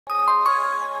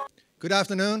Good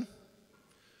afternoon.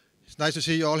 It's nice to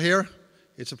see you all here.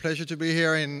 It's a pleasure to be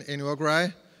here in Uruguay.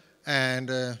 And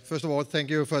first of all, thank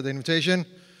you for the invitation.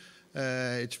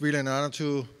 It's really an honor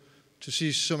to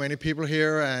see so many people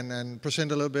here and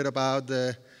present a little bit about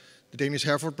the Danish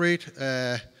Hereford breed.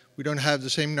 We don't have the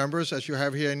same numbers as you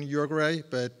have here in Uruguay,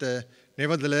 but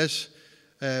nevertheless,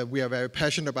 we are very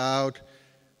passionate about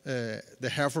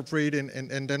the Hereford breed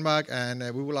in Denmark, and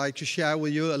we would like to share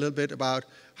with you a little bit about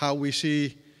how we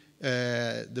see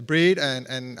the breed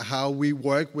and how we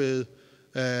work with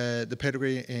the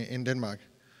pedigree in Denmark.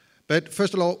 But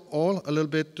first of all, a little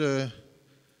bit,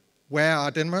 where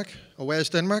are Denmark, or where is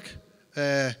Denmark?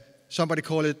 Somebody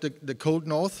call it the cold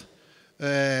north.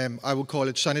 I would call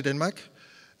it sunny Denmark.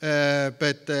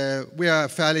 But we are a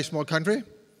fairly small country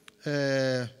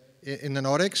in the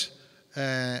Nordics.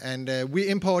 And we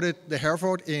imported the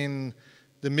Hereford in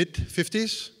the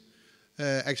mid-50s,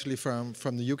 actually from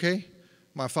the UK.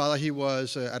 My father, he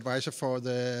was advisor for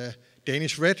the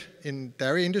Danish Red in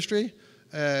dairy industry,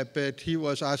 but he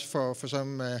was asked for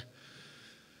some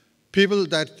people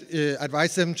that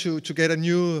advised them to get a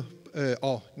new,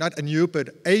 or not a new, but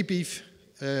a beef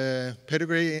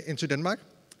pedigree into Denmark.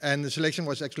 And the selection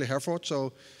was actually Hereford,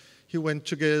 so he went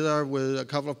together with a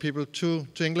couple of people to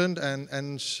England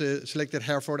and selected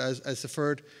Hereford as the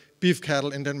third beef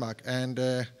cattle in Denmark.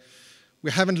 And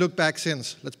we haven't looked back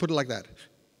since, let's put it like that.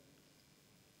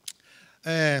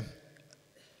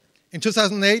 In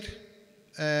 2008,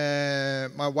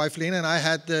 my wife Lena and I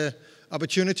had the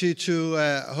opportunity to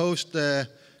host the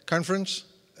conference,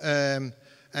 and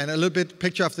a little bit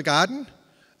picture of the garden.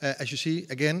 As you see,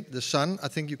 again, the sun, I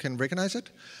think you can recognize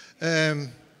it.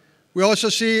 We also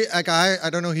see a guy, I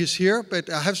don't know he's here, but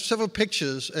I have several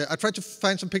pictures. I tried to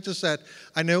find some pictures that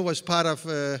I know was part of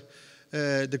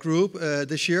the group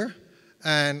this year.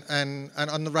 And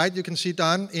on the right, you can see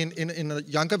Don in a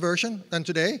younger version than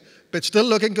today, but still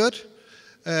looking good.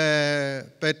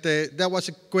 But that was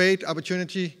a great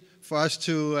opportunity for us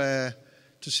to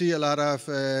see a lot of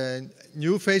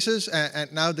new faces,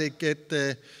 and now they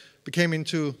became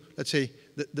into, let's say,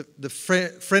 the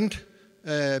friend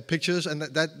pictures, and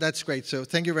that's great. So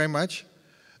thank you very much.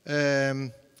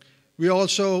 We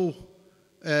also,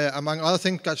 among other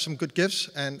things, got some good gifts,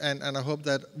 and I hope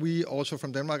that we also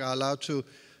from Denmark are allowed to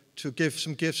give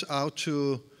some gifts out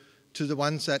to the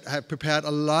ones that have prepared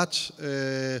a lot,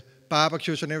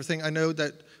 barbecues and everything. I know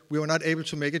that we were not able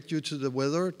to make it due to the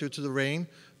weather, due to the rain,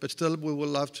 but still we would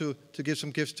love to give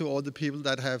some gifts to all the people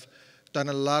that have done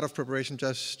a lot of preparation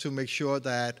just to make sure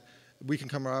that we can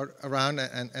come around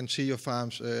and see your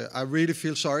farms. I really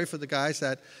feel sorry for the guys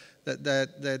that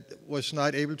was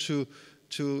not able to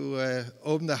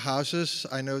open the houses.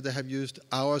 I know they have used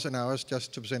hours and hours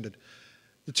just to present it.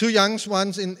 The two young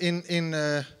ones in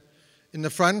the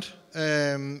front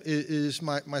is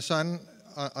my son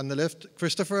on the left,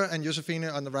 Christopher, and Josephine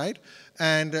on the right.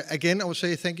 And again, I would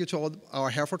say thank you to all our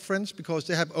Hereford friends, because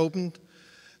they have opened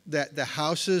the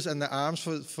houses and the arms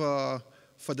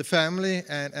for the family,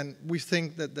 and we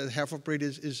think that the Hereford breed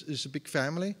is a big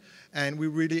family, and we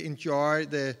really enjoy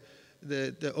the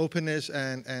openness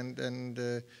and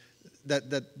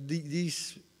that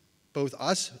these, both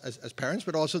us as parents,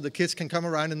 but also the kids can come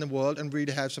around in the world and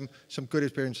really have some good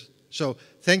experience. So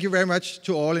thank you very much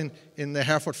to all in the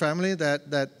Hereford family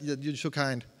that you're so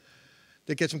kind.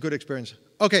 They get some good experience.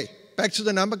 Okay, back to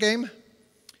the number game.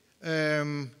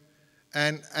 And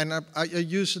I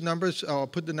use the numbers, or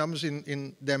put the numbers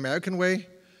in the American way.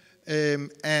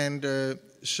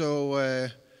 So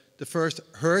the first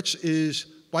hertz is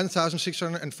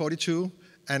 1,642,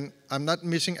 and I'm not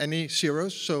missing any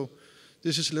zeros. So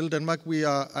this is Little Denmark. We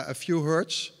are a few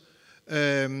hertz,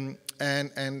 and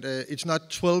it's not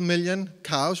 12 million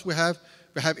cows we have.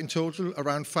 We have in total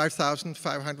around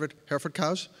 5,500 Hereford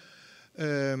cows.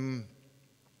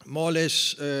 More or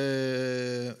less,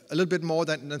 a little bit more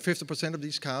than 50% of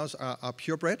these cows are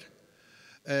purebred.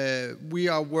 We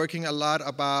are working a lot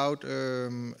about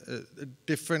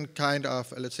different kind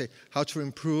of, let's say, how to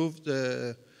improve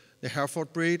the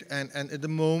Hereford breed. And at the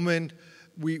moment,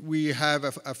 we have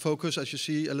a focus, as you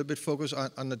see, a little bit focus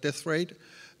on the death rate.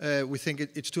 We think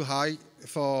it's too high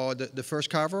for the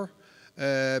first calver,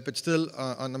 but still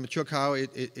on the mature cow,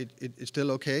 it's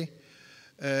still okay.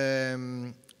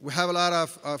 We have a lot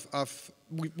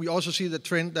we also see the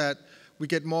trend that we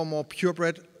get more and more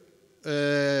purebred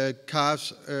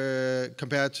calves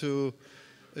compared to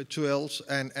else,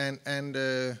 and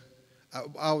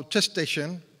our test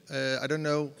station. I don't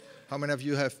know how many of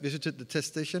you have visited the test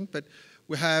station, but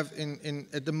we have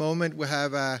at the moment we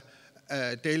have a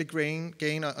daily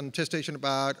gain on the test station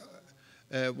about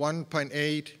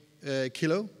 1.8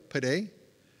 kilo per day.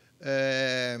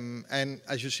 And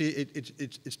as you see,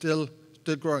 it's still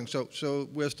growing. So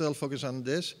we're still focused on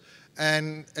this.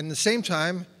 And at the same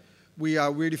time, we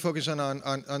are really focusing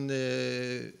on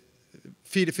the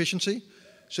feed efficiency.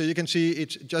 So you can see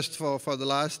it's just for the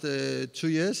last 2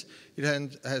 years, it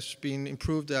has been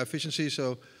improved the efficiency.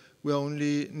 So we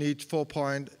only need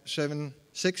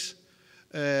 4.76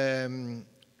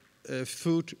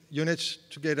 food units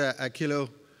to get a kilo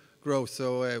growth.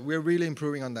 So we're really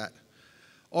improving on that.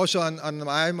 Also on the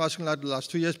eye muscle, not the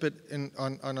last 2 years, but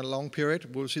on a long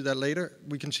period, we'll see that later,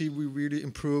 we can see we really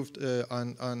improved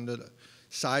on the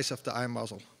size of the eye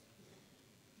muscle.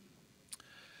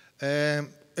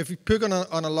 If we pick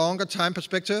on a longer time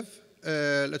perspective,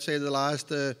 let's say the last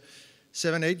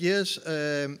 7-8 years,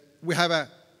 we have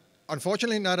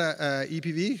unfortunately not a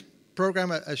EPV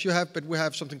program as you have, but we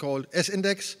have something called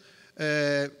S-index.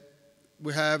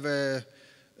 We have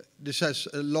this has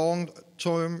a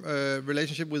long-term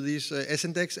relationship with these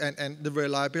S-index, and the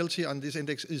reliability on this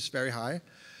index is very high.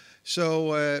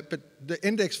 So, but the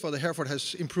index for the Hereford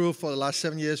has improved for the last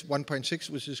 7 years, 1.6,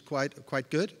 which is quite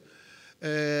good.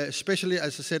 Especially,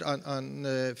 as I said,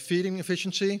 on feeding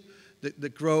efficiency, the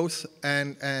growth,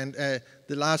 and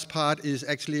the last part is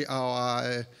actually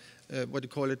our, what do you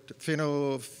call it,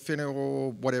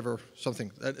 pheno whatever,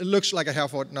 something. It looks like a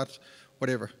Hereford, not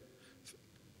whatever.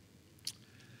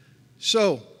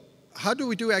 So, how do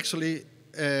we do actually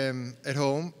at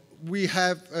home? We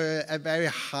have a very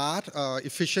hard,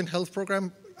 efficient health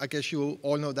program. I guess you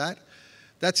all know that.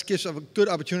 That gives us a good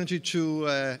opportunity to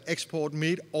export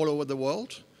meat all over the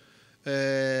world,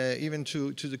 even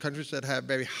to the countries that have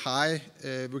very high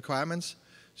requirements,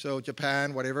 so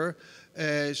Japan, whatever.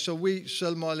 So we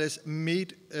sell more or less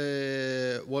meat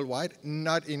worldwide,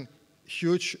 not in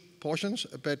huge portions,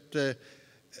 but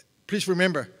please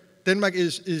remember, Denmark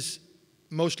is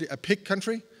mostly a pig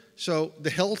country, so the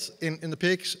health in the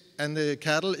pigs and the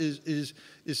cattle is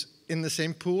in the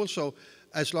same pool. So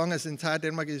as long as the entire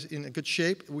Denmark is in a good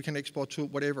shape, we can export to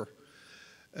whatever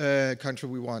country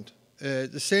we want.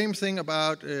 The same thing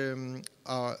about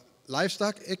our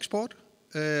livestock export.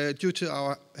 Due to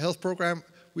our health program,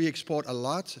 we export a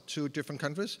lot to different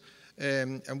countries.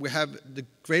 And we have the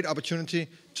great opportunity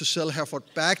to sell Hereford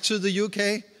back to the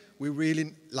UK. We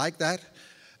really like that.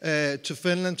 To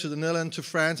Finland, to the Netherlands, to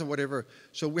France, or whatever.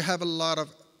 So we have a lot of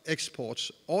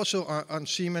exports, also on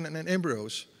semen and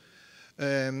embryos.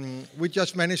 We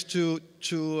just managed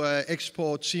to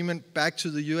export semen back to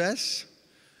the US.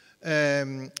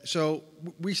 So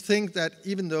we think that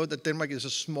even though that Denmark is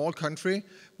a small country,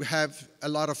 we have a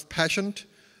lot of passionate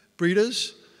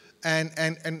breeders,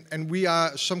 and we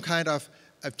are some kind of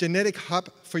a genetic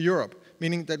hub for Europe,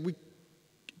 meaning that we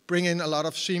bring in a lot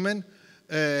of semen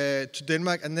to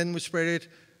Denmark, and then we spread it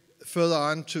further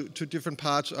on to different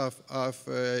parts of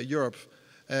Europe.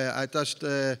 I just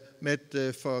met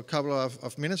for a couple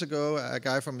of minutes ago a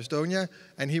guy from Estonia,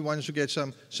 and he wanted to get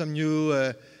some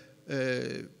new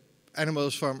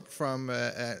animals from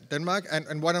Denmark,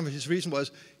 and one of his reasons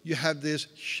was you have this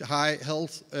high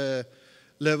health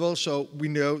level, so we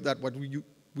know that what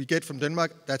we get from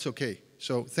Denmark, that's okay.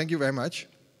 So thank you very much.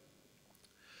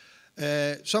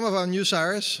 Some of our new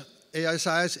sires, AI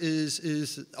sires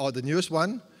or the newest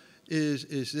one,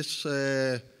 is this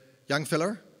young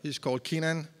fella. He's called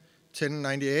Kenan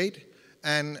 1098.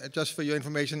 And just for your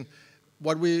information,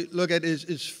 what we look at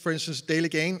is, for instance, daily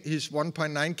gain. He's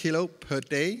 1.9 kilo per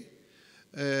day,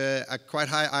 a quite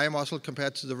high eye muscle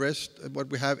compared to the rest. What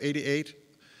we have, 88,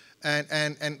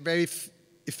 and very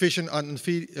efficient on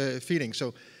feeding.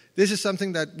 So this is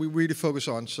something that we really focus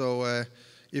on. So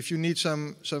if you need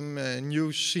some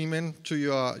new semen to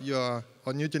your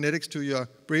or new genetics to your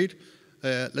breed,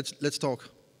 let's talk.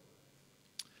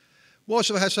 We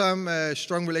also have some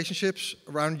strong relationships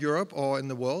around Europe or in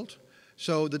the world.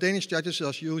 So the Danish judges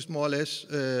are used more or less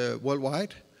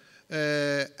worldwide.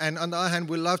 And on the other hand,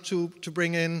 we love to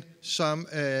bring in some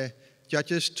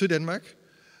judges to Denmark.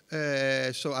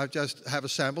 So I just have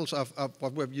samples of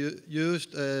what we've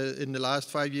used in the last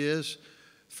 5 years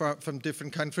from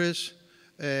different countries.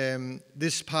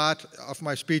 This part of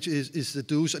my speech is the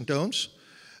do's and don'ts.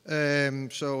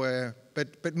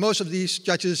 But most of these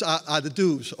judges are the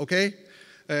do's, okay?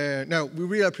 No, we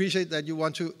really appreciate that you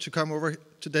want to come over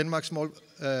to Denmark,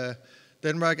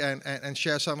 Denmark, and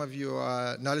share some of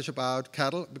your knowledge about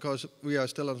cattle, because we are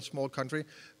still a small country,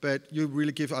 but you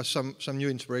really give us some new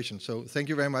inspiration. So thank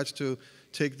you very much to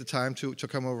take the time to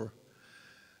come over.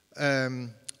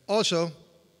 Also,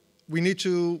 we need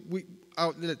to,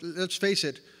 let's face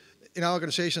it, in our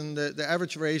organization, the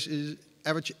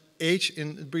average age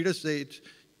in breeders, it's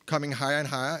coming higher and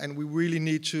higher, and we really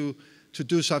need to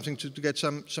do something to get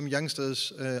some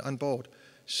youngsters on board.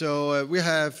 So we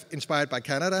have, inspired by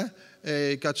Canada,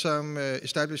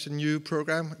 established a new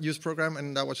program, youth program,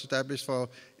 and that was established for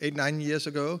 8-9 years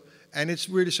ago, and it's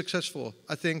really successful.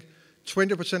 I think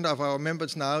 20% of our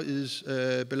members now is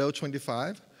below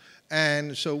 25,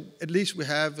 and so at least we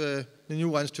have the new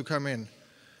ones to come in.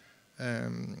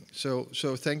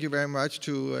 So thank you very much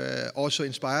to also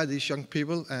inspire these young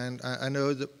people, and I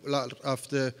know that a lot of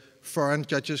the foreign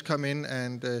judges come in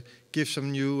and give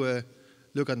some new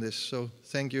look on this, so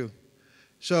thank you.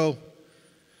 So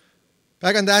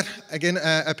back on that, again,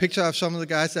 a picture of some of the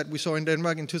guys that we saw in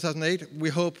Denmark in 2008. We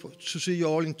hope to see you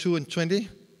all in 2020,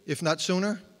 if not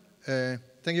sooner.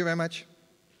 Thank you very much.